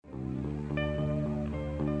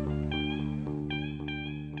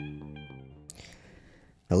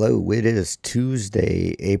Hello, it is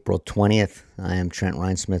Tuesday, April 20th. I am Trent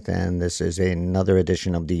Reinsmith, and this is another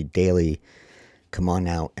edition of the daily Come On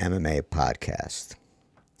Now MMA podcast.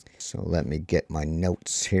 So let me get my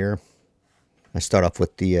notes here. I start off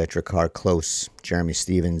with the Drakkar Klose, Jeremy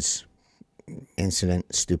Stephens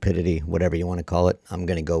incident, stupidity, whatever you want to call it. I'm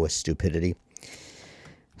going to go with stupidity.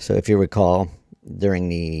 So if you recall, during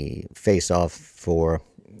the face-off for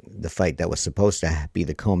the fight that was supposed to be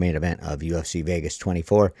the co-main event of UFC Vegas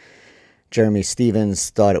 24, Jeremy Stephens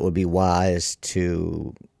thought it would be wise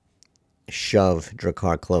to shove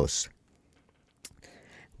Drakkar Klose.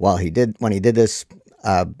 When he did this,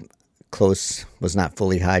 Klose was not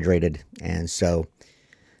fully hydrated, and so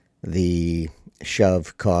the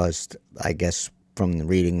shove caused, I guess, from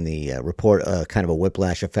reading the report, kind of a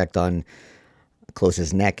whiplash effect on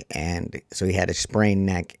Klose's neck, and so he had a sprained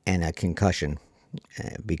neck and a concussion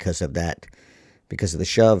because of that, because of the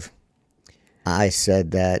shove. I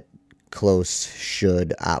said that Klose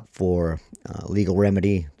should opt for legal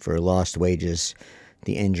remedy for lost wages,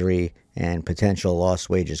 the injury, and potential lost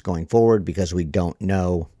wages going forward, because we don't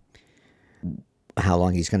know how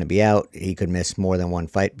long he's going to be out. He could miss more than one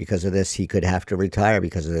fight because of this. He could have to retire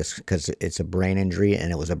because of this, because it's a brain injury,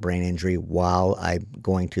 and it was a brain injury while I'm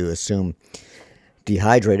going to assume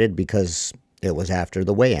dehydrated, because it was after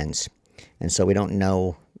the weigh-ins. And so we don't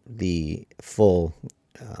know the full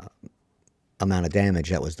amount of damage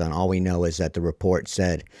that was done. All we know is that the report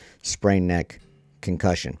said sprained neck,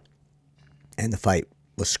 concussion, and the fight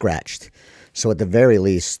was scratched. So at the very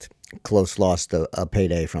least, Klose lost a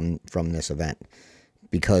payday from this event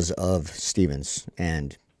because of Stephens,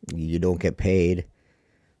 and you don't get paid.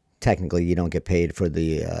 Technically, you don't get paid for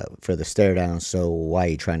the stare down. So why are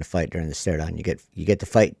you trying to fight during the stare down? You get to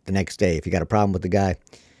fight the next day. If you got a problem with the guy,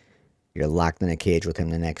 you're locked in a cage with him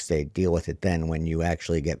the next day. Deal with it then when you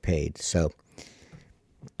actually get paid. So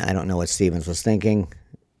I don't know what Stephens was thinking.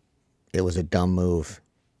 It was a dumb move.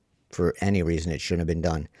 For any reason, it shouldn't have been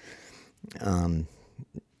done.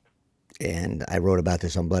 And I wrote about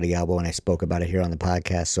this on Bloody Elbow, and I spoke about it here on the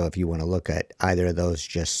podcast. So if you want to look at either of those,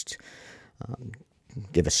 just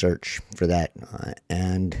give a search for that.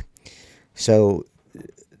 And so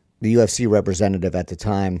the UFC representative at the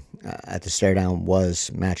time at the stare down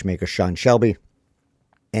was matchmaker Sean Shelby.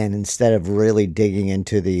 And instead of really digging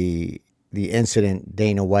into the incident,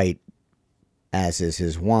 Dana White, as is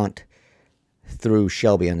his wont, threw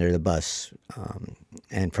Shelby under the bus.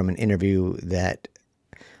 And from an interview that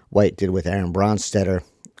White did with Aaron Bronsteter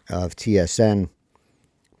of TSN,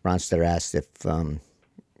 Bronsteter asked if there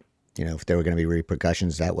were going to be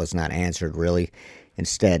repercussions. That was not answered, really.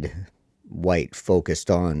 Instead, White focused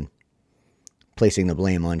on placing the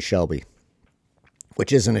blame on Shelby,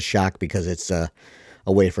 which isn't a shock, because it's a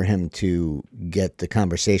way for him to get the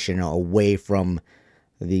conversation away from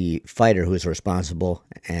the fighter who is responsible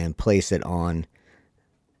and place it on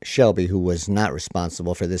Shelby, who was not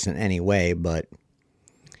responsible for this in any way. But,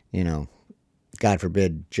 God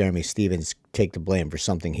forbid Jeremy Stephens take the blame for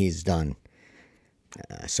something he's done.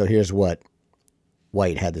 So here's what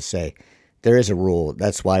White had to say. There is a rule.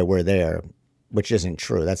 That's why we're there, which isn't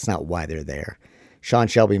true. That's not why they're there. Sean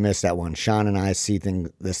Shelby missed that one. Sean and I see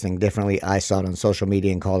this thing differently. I saw it on social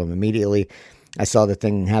media and called him immediately. I saw the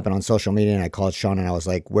thing happen on social media, and I called Sean, and I was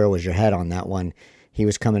like, where was your head on that one? He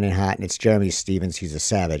was coming in hot, and it's Jeremy Stephens. He's a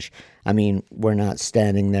savage. I mean, we're not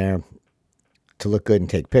standing there to look good and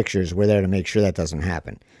take pictures. We're there to make sure that doesn't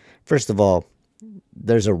happen. First of all,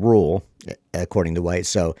 there's a rule, according to White,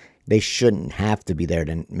 so they shouldn't have to be there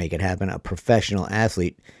to make it happen. A professional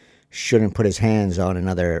athlete shouldn't put his hands on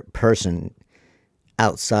another person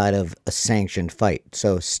outside of a sanctioned fight.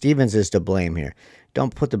 So Stephens is to blame here.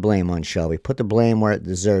 Don't put the blame on Shelby. Put the blame where it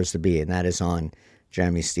deserves to be, and that is on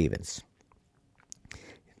Jeremy Stephens.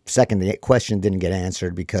 Second, the question didn't get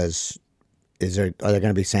answered because are there going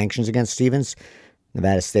to be sanctions against Stephens?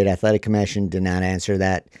 Nevada State Athletic Commission did not answer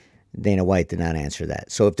that. Dana White did not answer that.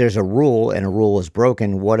 So if there's a rule and a rule is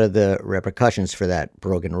broken, what are the repercussions for that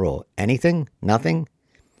broken rule? Anything? Nothing?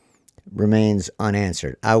 Remains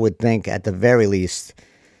unanswered. I would think at the very least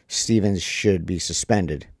Stephens should be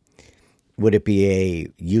suspended. Would it be a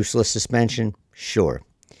useless suspension? Sure.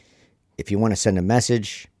 If you want to send a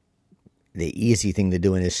message, the easy thing to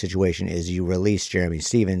do in this situation is you release Jeremy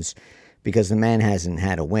Stephens, because the man hasn't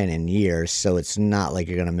had a win in years, so it's not like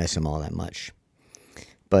you're going to miss him all that much.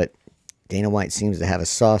 But Dana White seems to have a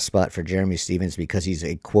soft spot for Jeremy Stephens because he's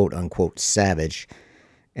a quote-unquote savage,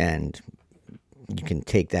 and you can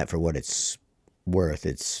take that for what it's worth.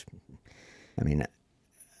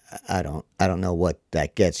 I don't know what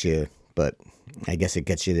that gets you, but I guess it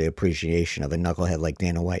gets you the appreciation of a knucklehead like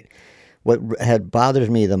Dana White. What had bothered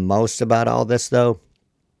me the most about all this, though,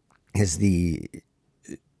 is the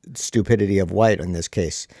stupidity of White in this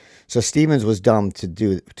case. So Stevens was dumb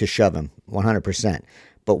to shove him 100%,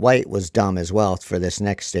 but White was dumb as well for this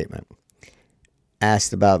next statement.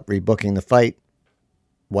 Asked about rebooking the fight,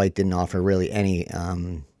 White didn't offer really any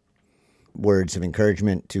words of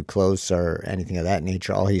encouragement to Close or anything of that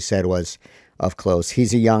nature. All he said was of Close,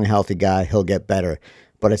 he's a young, healthy guy. He'll get better,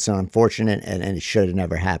 but it's unfortunate and it should have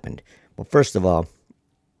never happened. Well, first of all,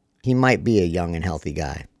 he might be a young and healthy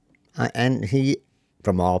guy. And he,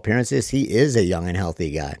 from all appearances, he is a young and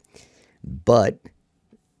healthy guy. But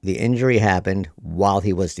the injury happened while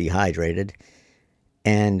he was dehydrated,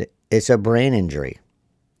 and it's a brain injury.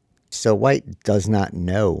 So White does not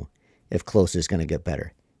know if Close is going to get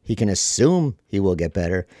better. He can assume he will get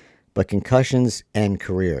better, but concussions end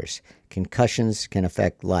careers. Concussions can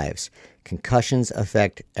affect lives. Concussions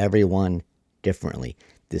affect everyone differently.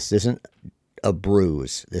 This isn't a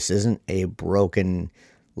bruise. This isn't a broken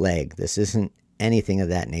leg. This isn't anything of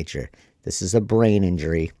that nature. This is a brain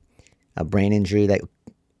injury that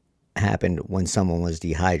happened when someone was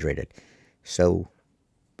dehydrated. So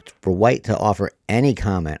for White to offer any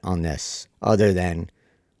comment on this other than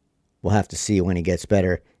we'll have to see when he gets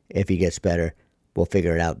better. If he gets better, we'll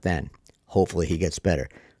figure it out then. Hopefully he gets better,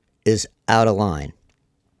 is out of line.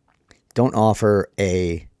 Don't offer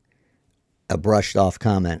a brushed off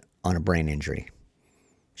comment on a brain injury.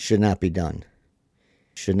 Should not be done.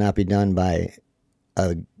 Should not be done by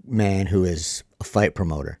a man who is a fight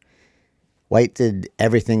promoter. White did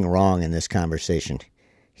everything wrong in this conversation.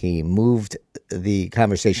 He moved the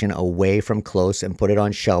conversation away from Close and put it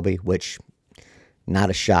on Shelby, which, not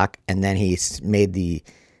a shock. And then he made the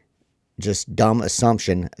just dumb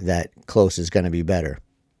assumption that Close is going to be better.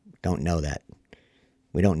 Don't know that.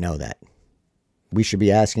 We don't know that. We should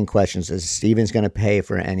be asking questions. Is Stevens going to pay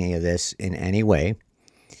for any of this in any way?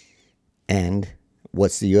 And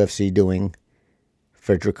what's the UFC doing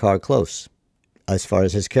for Drakkar Close as far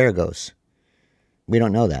as his care goes? We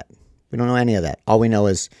don't know that. We don't know any of that. All we know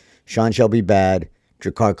is Sean Shelby bad,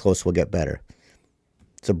 Drakkar Close will get better.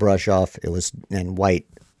 It's a brush off. And White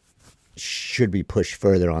should be pushed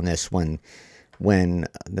further on this when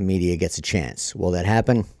the media gets a chance. Will that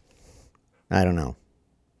happen? I don't know.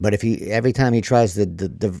 But if every time he tries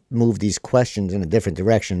to move these questions in a different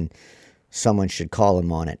direction, someone should call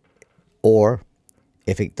him on it. Or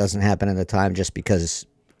if it doesn't happen at the time just because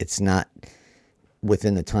it's not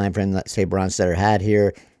within the time frame that, say, Bronstetter had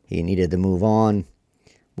here, he needed to move on,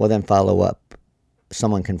 well, then follow up.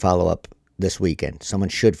 Someone can follow up this weekend. Someone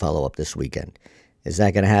should follow up this weekend. Is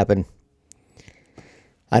that going to happen?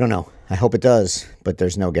 I don't know. I hope it does, but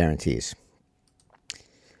there's no guarantees.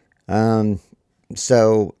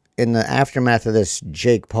 So in the aftermath of this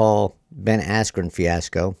Jake Paul, Ben Askren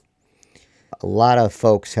fiasco, a lot of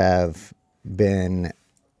folks have been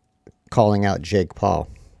calling out Jake Paul.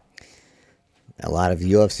 A lot of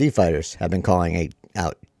UFC fighters have been calling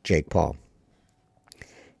out Jake Paul.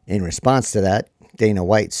 In response to that, Dana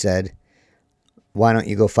White said, why don't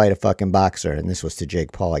you go fight a fucking boxer? And this was to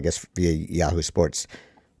Jake Paul, I guess, via Yahoo Sports.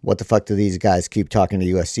 What the fuck do these guys keep talking to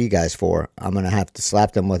UFC guys for? I'm going to have to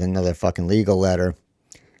slap them with another fucking legal letter.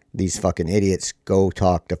 These fucking idiots, go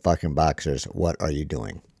talk to fucking boxers. What are you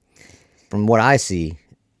doing? From what I see,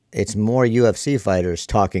 it's more UFC fighters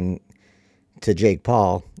talking to Jake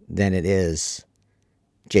Paul than it is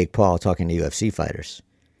Jake Paul talking to UFC fighters.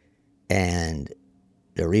 And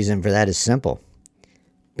the reason for that is simple.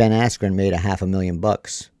 Ben Askren made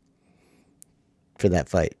 $500,000 for that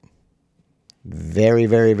fight. Very,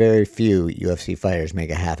 very, very few UFC fighters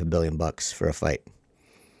make $500 million for a fight.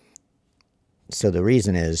 So the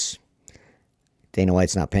reason is Dana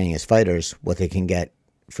White's not paying his fighters what they can get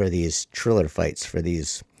for these Triller fights, for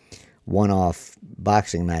these one-off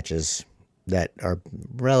boxing matches that are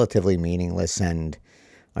relatively meaningless and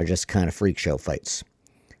are just kind of freak show fights.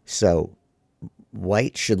 So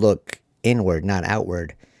White should look inward, not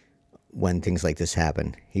outward, when things like this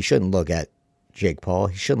happen. He shouldn't look at Jake Paul.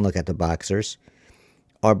 He shouldn't look at the boxers.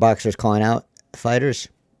 Are boxers calling out fighters?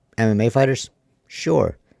 MMA fighters?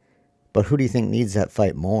 Sure. But who do you think needs that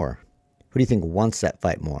fight more? Who do you think wants that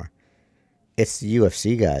fight more? It's the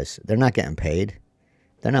UFC guys. They're not getting paid.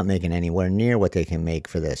 They're not making anywhere near what they can make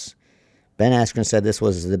for this. Ben Askren said this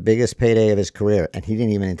was the biggest payday of his career, and he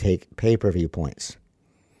didn't even take pay-per-view points.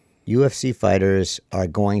 UFC fighters are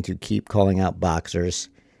going to keep calling out boxers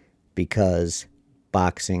because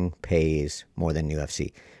boxing pays more than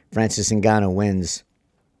UFC. Francis Ngannou wins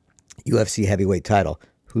UFC heavyweight title.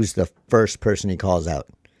 Who's the first person he calls out?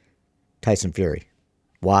 Tyson Fury.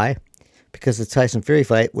 Why? Because the Tyson Fury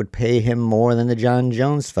fight would pay him more than the John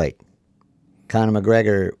Jones fight. Conor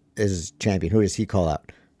McGregor is champion. Who does he call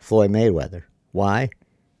out? Floyd Mayweather. Why?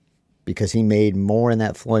 Because he made more in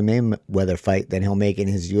that Floyd Mayweather fight than he'll make in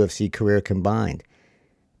his UFC career combined.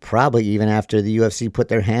 Probably even after the UFC put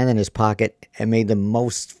their hand in his pocket and made the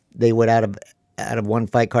most they would out of one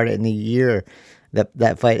fight card in the year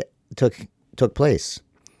that fight took place.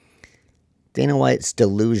 Dana White's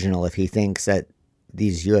delusional if he thinks that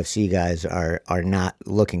these UFC guys are not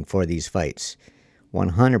looking for these fights.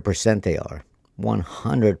 100% they are.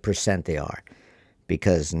 100% they are.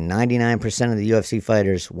 Because 99% of the UFC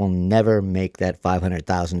fighters will never make that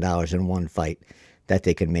 $500,000 in one fight that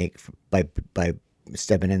they can make by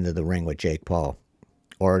stepping into the ring with Jake Paul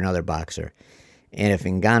or another boxer. And if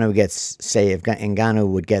Ngannou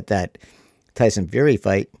would get that Tyson Fury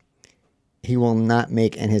fight, he will not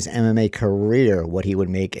make in his MMA career what he would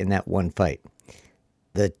make in that one fight.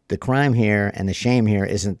 The crime here and the shame here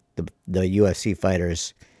isn't the UFC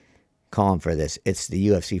fighters calling for this. It's the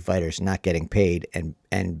UFC fighters not getting paid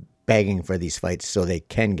and begging for these fights so they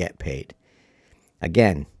can get paid.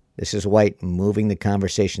 Again, this is White moving the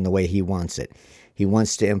conversation the way he wants it. He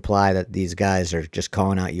wants to imply that these guys are just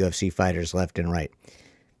calling out UFC fighters left and right.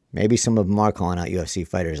 Maybe some of them are calling out UFC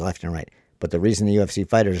fighters left and right. But the reason the UFC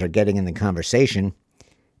fighters are getting in the conversation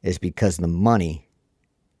is because the money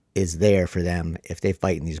is there for them if they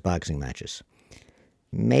fight in these boxing matches.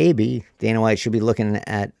 Maybe Dana White should be looking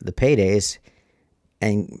at the paydays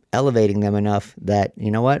and elevating them enough that,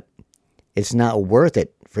 you know what, it's not worth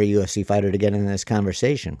it for a UFC fighter to get in this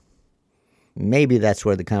conversation. Maybe that's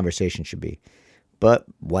where the conversation should be. But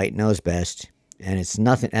White knows best, and it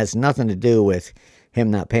has nothing to do with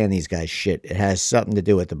him not paying these guys shit. It has something to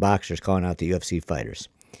do with the boxers calling out the UFC fighters.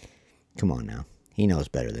 Come on now. He knows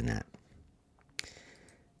better than that.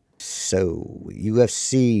 So,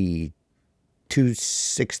 UFC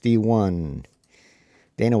 261.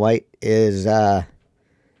 Dana White is,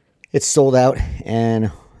 it's sold out,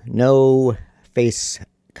 and no face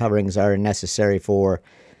coverings are necessary for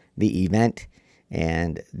the event.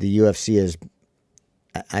 And the UFC is,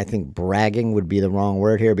 I think bragging would be the wrong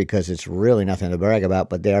word here because it's really nothing to brag about,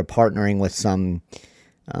 but they are partnering with some,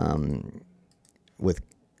 with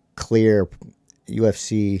Clear,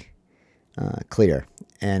 UFC Clear.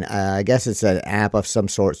 And I guess it's an app of some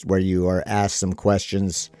sort where you are asked some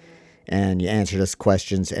questions and you answer those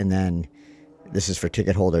questions, and then this is for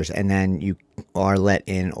ticket holders, and then you are let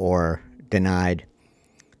in or denied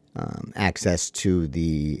access to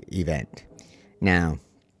the event. Now,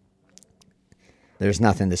 there's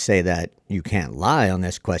nothing to say that you can't lie on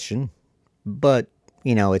this question, but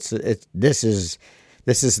you know this is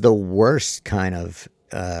the worst kind of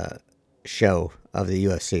show of the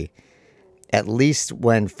UFC. At least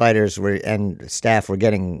when fighters and staff were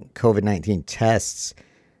getting COVID-19 tests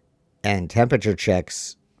and temperature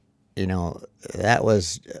checks, you know, that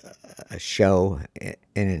was a show in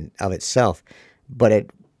and of itself. But it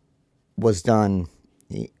was done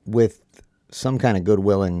with some kind of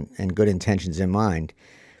goodwill and good intentions in mind.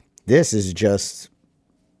 This is just,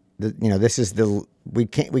 we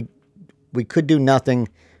could do nothing.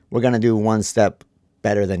 We're going to do one step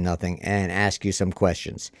better than nothing and ask you some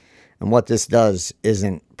questions. And what this does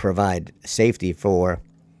isn't provide safety for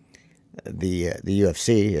the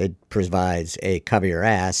UFC. It provides a cover your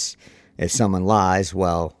ass. If someone lies,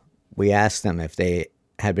 well, we asked them if they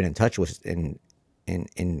had been in touch with in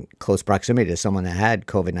close proximity to someone that had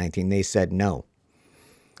COVID-19. They said no.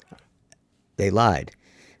 They lied.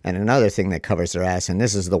 And another thing that covers their ass, and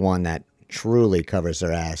this is the one that truly covers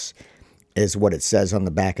their ass, is what it says on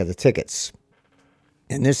the back of the tickets.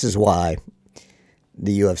 And this is why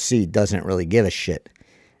the UFC doesn't really give a shit.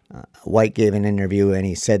 White gave an interview and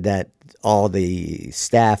he said that all the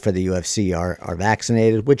staff for the UFC are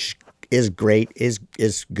vaccinated, which is great, is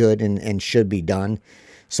good and should be done.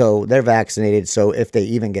 So they're vaccinated, so if they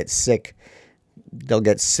even get sick, they'll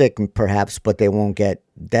get sick perhaps, but they won't get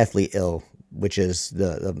deathly ill, which is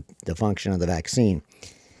the function of the vaccine.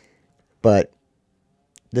 But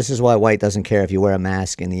this is why White doesn't care if you wear a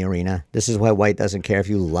mask in the arena. This is why White doesn't care if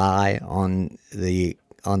you lie on the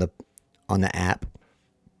app.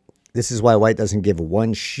 This is why White doesn't give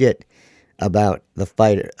one shit about the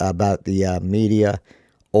fight, about the media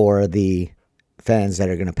or the fans that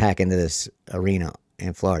are going to pack into this arena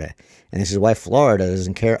in Florida. And this is why Florida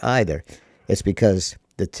doesn't care either. It's because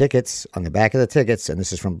the tickets, on the back of the tickets, and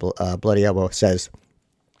this is from Bloody Elbow, says,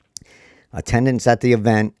 attendance at the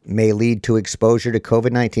event may lead to exposure to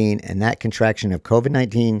COVID-19, and that contraction of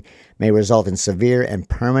COVID-19 may result in severe and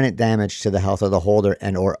permanent damage to the health of the holder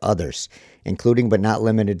and or others, including but not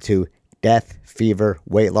limited to death, fever,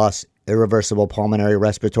 weight loss, irreversible pulmonary,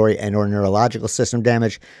 respiratory, and or neurological system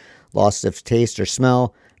damage, loss of taste or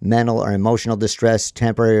smell, mental or emotional distress,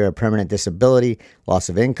 temporary or permanent disability, loss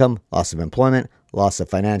of income, loss of employment, loss of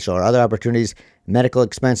financial or other opportunities, medical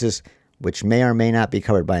expenses, which may or may not be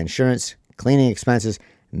covered by insurance, cleaning expenses,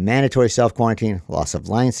 mandatory self-quarantine, loss of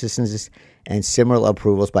licenses, and similar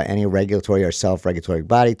approvals by any regulatory or self-regulatory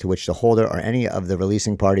body to which the holder or any of the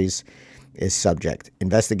releasing parties is subject.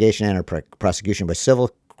 Investigation and or prosecution by civil,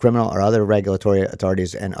 criminal, or other regulatory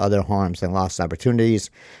authorities and other harms and lost opportunities,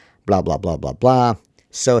 blah, blah, blah, blah, blah.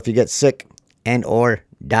 So if you get sick and or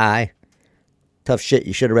die, tough shit,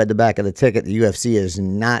 you should have read the back of the ticket. The UFC is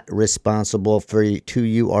not responsible to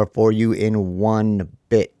you or for you in one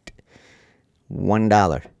bit.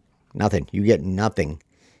 $1. Nothing. You get nothing.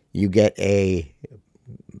 You get a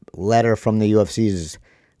letter from the UFC's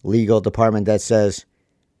legal department that says,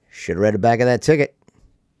 should have read the back of that ticket.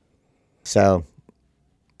 So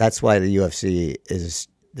that's why the UFC this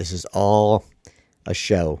is all a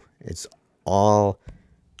show. It's all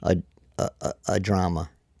a drama.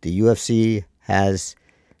 The UFC has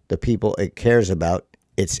the people it cares about,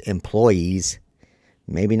 its employees,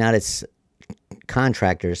 maybe not its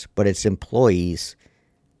contractors, but its employees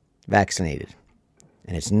vaccinated.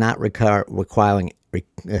 And it's not requiring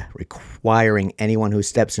anyone who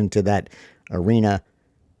steps into that arena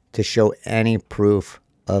to show any proof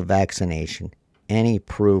of vaccination, any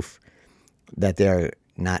proof that they're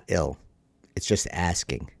not ill. It's just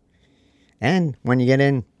asking. And when you get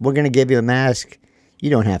in, we're going to give you a mask. You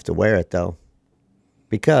don't have to wear it, though,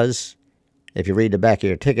 because if you read the back of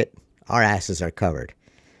your ticket, our asses are covered.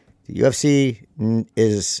 The UFC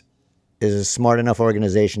is a smart enough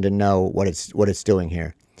organization to know what it's doing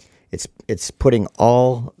here. It's putting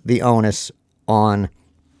all the onus on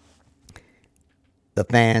the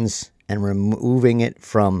fans and removing it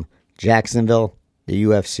from Jacksonville, the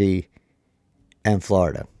UFC, and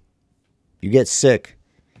Florida. You get sick,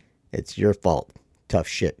 it's your fault. Tough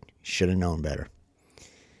shit. Should have known better.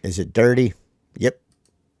 Is it dirty? Yep.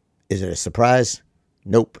 Is it a surprise?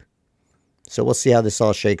 Nope. So we'll see how this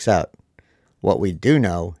all shakes out. What we do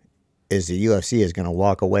know is the UFC is going to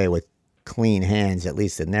walk away with clean hands, at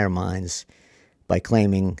least in their minds, by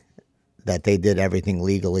claiming that they did everything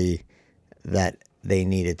legally that they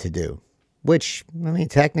needed to do. Which, I mean,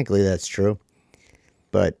 technically that's true.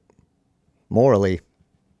 But morally,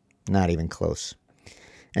 not even close.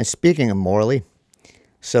 And speaking of morally,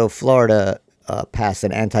 so Florida passed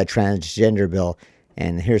an anti-transgender bill,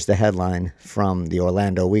 and here's the headline from the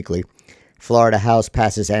Orlando Weekly. Florida House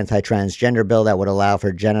passes anti-transgender bill that would allow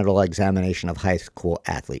for genital examination of high school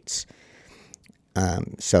athletes.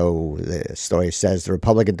 So the story says the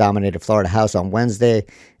Republican-dominated Florida House on Wednesday,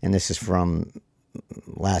 and this is from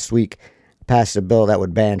last week, passed a bill that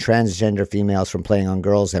would ban transgender females from playing on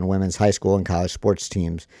girls' and women's high school and college sports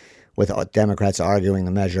teams, with Democrats arguing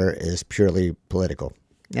the measure is purely political.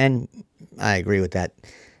 And I agree with that.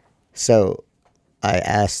 So I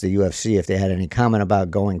asked the UFC if they had any comment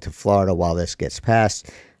about going to Florida while this gets passed.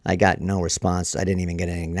 I got no response. I didn't even get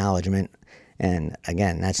any acknowledgement. And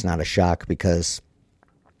again, that's not a shock because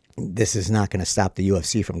this is not going to stop the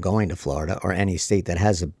UFC from going to Florida or any state that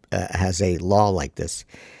has a law like this.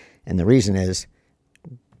 And the reason is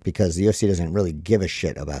because the UFC doesn't really give a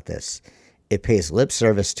shit about this. It pays lip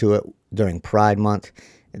service to it during Pride Month.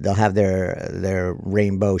 They'll have their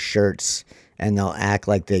rainbow shirts and they'll act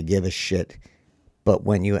like they give a shit. But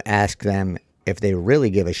when you ask them if they really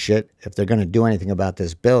give a shit, if they're going to do anything about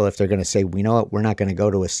this bill, if they're going to say, you know what, we're not going to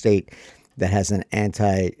go to a state that has an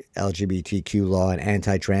anti-LGBTQ law, an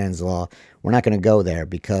anti-trans law, we're not going to go there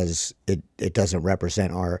because it doesn't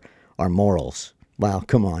represent our morals. Well,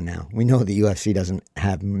 come on now. We know the UFC doesn't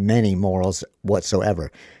have many morals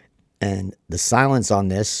whatsoever. And the silence on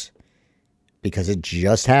this, because it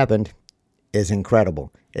just happened, is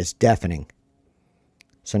incredible. It's deafening.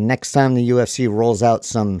 So next time the UFC rolls out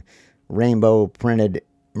some rainbow printed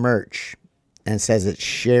merch and says it's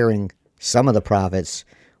sharing some of the profits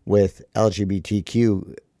with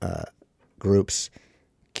LGBTQ groups,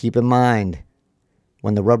 keep in mind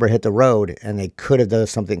when the rubber hit the road and they could have done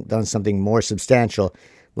something more substantial,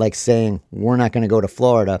 like saying we're not going to go to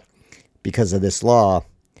Florida because of this law.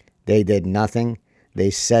 They did nothing.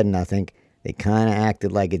 They said nothing. They kind of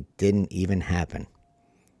acted like it didn't even happen.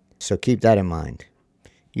 So keep that in mind.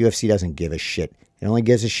 UFC doesn't give a shit. It only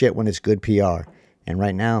gives a shit when it's good PR. And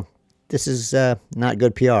right now, this is not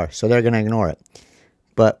good PR, so they're going to ignore it.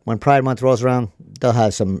 But when Pride Month rolls around, they'll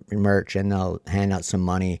have some merch and they'll hand out some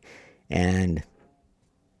money. And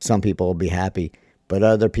some people will be happy. But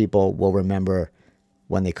other people will remember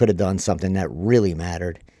when they could have done something that really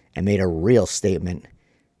mattered and made a real statement.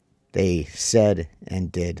 They said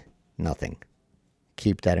and did nothing.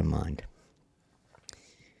 keep that in mind.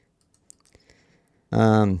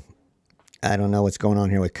 I don't know what's going on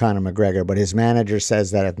here with Conor McGregor, but his manager says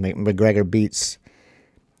that if McGregor beats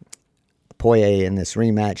Poirier in this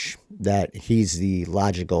rematch, that he's the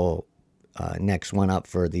logical next one up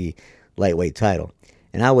for the lightweight title.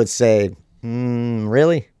 And I would say,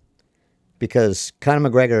 really? Because Conor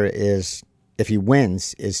McGregor is, if he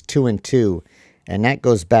wins, is 2-2, and that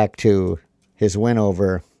goes back to his win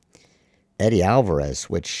over Eddie Alvarez,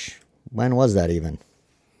 which, when was that even?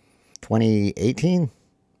 2018?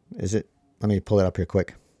 Is it? Let me pull it up here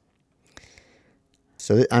quick.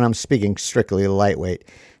 So, and I'm speaking strictly lightweight.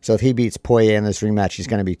 So if he beats Poirier in this rematch, he's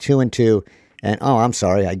going to be 2-2. And, I'm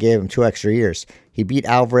sorry, I gave him 2 extra years. He beat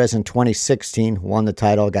Alvarez in 2016, won the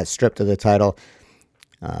title, got stripped of the title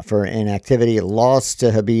for inactivity, lost to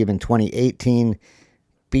Khabib in 2018,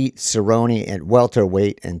 beat Cerrone at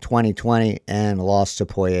welterweight in 2020, and lost to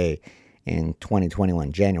Poirier in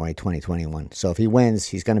 2021, January 2021. So if he wins,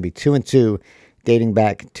 he's going to be 2-2, dating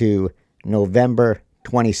back to November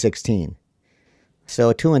 2016.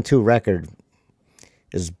 So a 2-2 record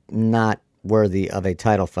is not worthy of a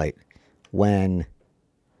title fight when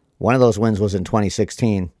one of those wins was in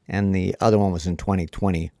 2016 and the other one was in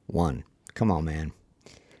 2021. Come on, man.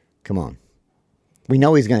 Come on. We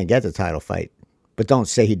know he's going to get the title fight, but don't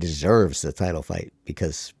say he deserves the title fight,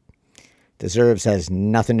 because deserves has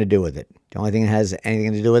nothing to do with it. The only thing that has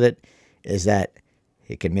anything to do with it is that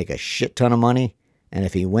he can make a shit ton of money, and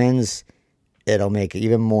if he wins, it'll make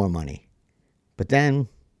even more money. But then,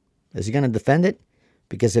 is he going to defend it?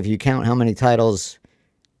 Because if you count how many titles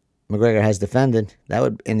McGregor has defended, that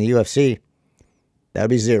would, in the UFC, that would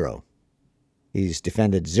be 0. He's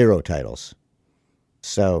defended 0 titles.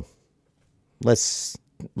 So, let's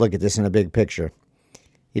look at this in a big picture.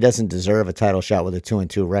 He doesn't deserve a title shot with a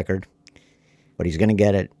 2-2 record, but he's going to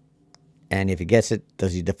get it. And if he gets it,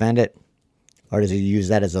 does he defend it? Or does he use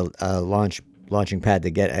that as a launching pad to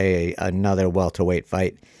get another welterweight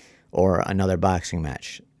fight or another boxing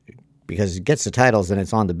match? Because he gets the titles and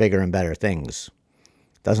it's on the bigger and better things.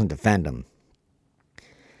 Doesn't defend them.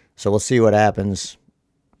 So we'll see what happens.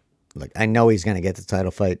 Look, I know he's going to get the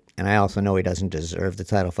title fight, and I also know he doesn't deserve the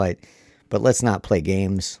title fight. But let's not play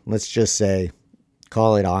games. Let's just say,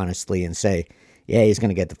 call it honestly and say, yeah, he's going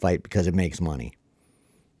to get the fight because it makes money.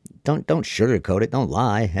 Don't sugarcoat it. Don't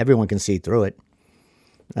lie. Everyone can see through it.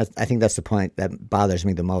 I think that's the point that bothers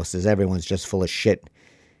me the most, is everyone's just full of shit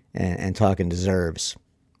and talking deserves.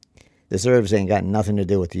 Deserves ain't got nothing to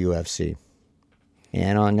do with the UFC.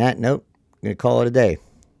 And on that note, I'm going to call it a day.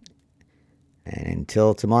 And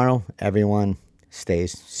until tomorrow, everyone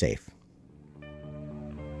stays safe.